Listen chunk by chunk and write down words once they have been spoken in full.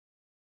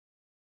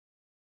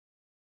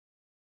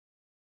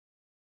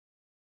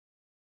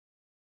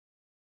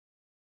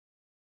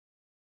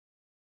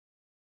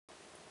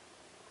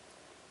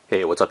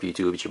Hey, what's up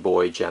YouTube? It's your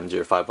boy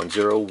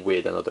Jam0510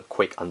 with another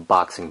quick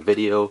unboxing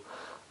video.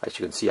 As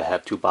you can see, I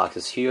have two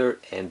boxes here,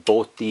 and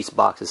both these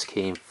boxes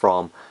came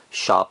from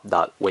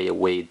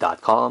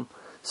shop.wayaway.com.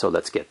 So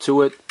let's get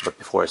to it. But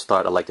before I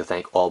start, I'd like to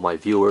thank all my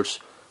viewers,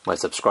 my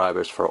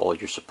subscribers for all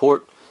your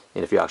support.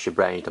 And if you're actually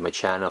brand new to my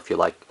channel, if you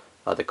like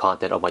the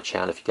content of my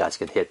channel, if you guys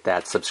can hit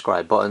that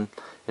subscribe button.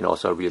 And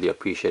also I really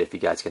appreciate if you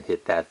guys can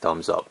hit that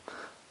thumbs up.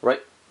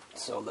 Right,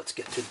 so let's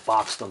get to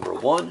box number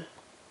one.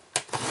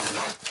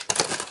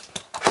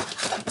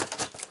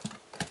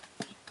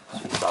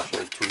 It's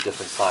actually two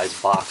different size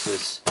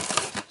boxes,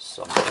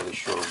 so I'm not really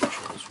sure which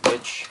one is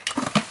which.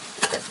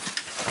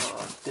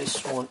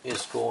 This one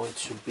is going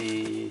to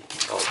be,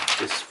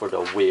 this is for the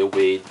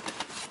Wayaway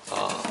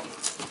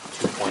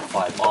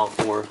 2.5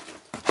 Encore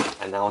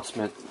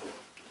announcement.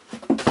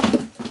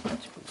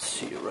 As you can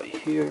see right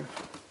here,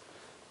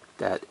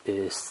 that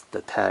is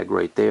the tag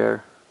right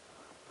there.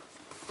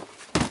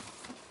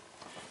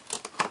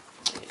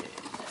 And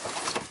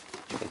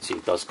you can see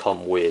it does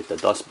come with the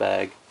dust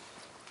bag,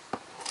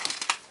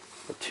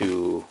 the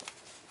two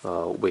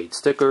weight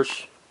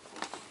stickers,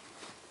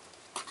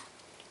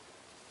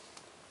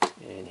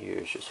 and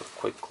here's just a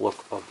quick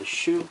look of the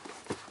shoe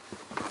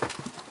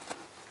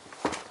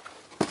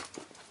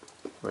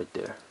right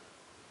there.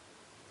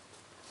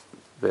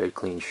 Very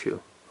clean shoe.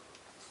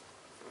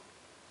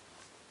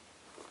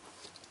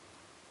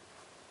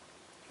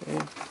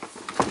 Okay,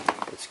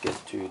 let's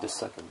get to the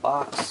second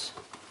box,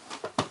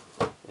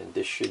 and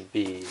this should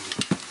be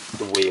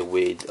the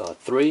Wayaway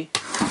 3.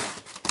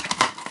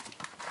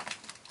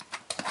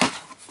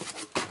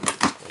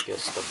 I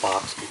guess the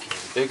box became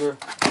bigger.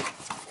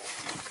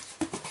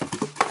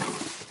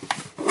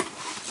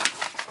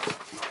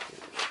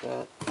 Here's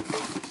that.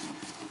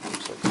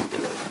 Looks like a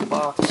different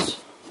box.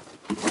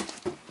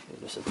 And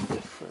there's a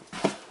different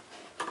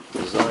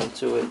design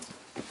to it.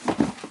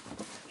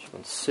 As you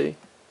can see,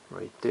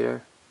 right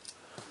there.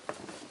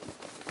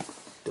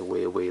 The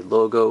Wayaway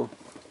logo,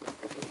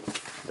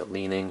 the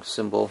leaning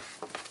symbol.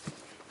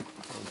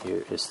 And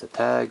here is the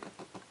tag.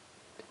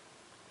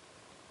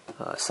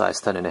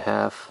 Size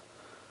 10.5.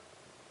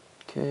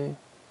 Okay,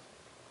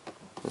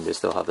 and they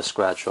still have the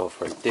scratch off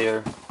right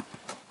there.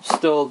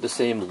 Still the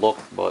same look,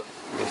 but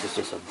I guess it's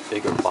just a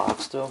bigger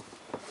box though.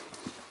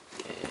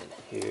 And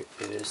here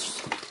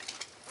is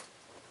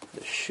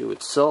the shoe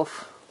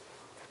itself.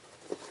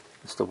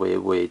 It's the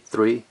Wayaway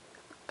 3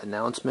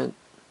 announcement.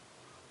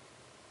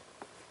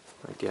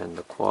 Again,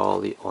 the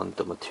quality on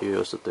the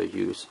materials that they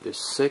use is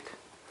sick.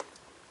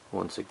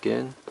 Once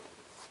again,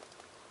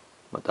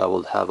 but I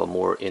will have a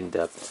more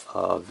in-depth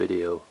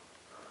video,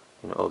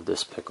 of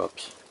this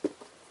pickups.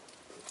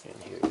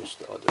 And here's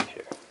the other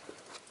pair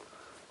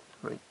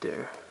right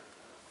there.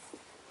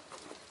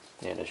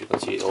 And as you can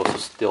see, it also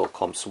still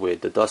comes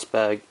with the dust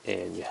bag,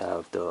 and you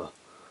have the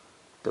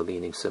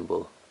leaning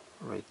symbol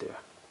right there.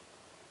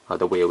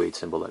 The Wayaway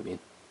symbol, I mean,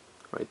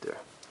 right there.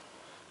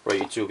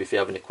 Right, YouTube, if you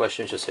have any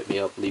questions, just hit me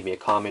up, leave me a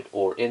comment,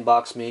 or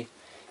inbox me.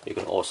 You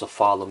can also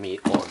follow me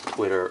on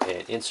Twitter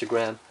and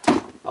Instagram.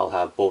 I'll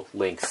have both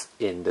links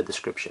in the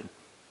description.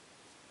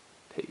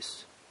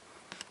 Peace.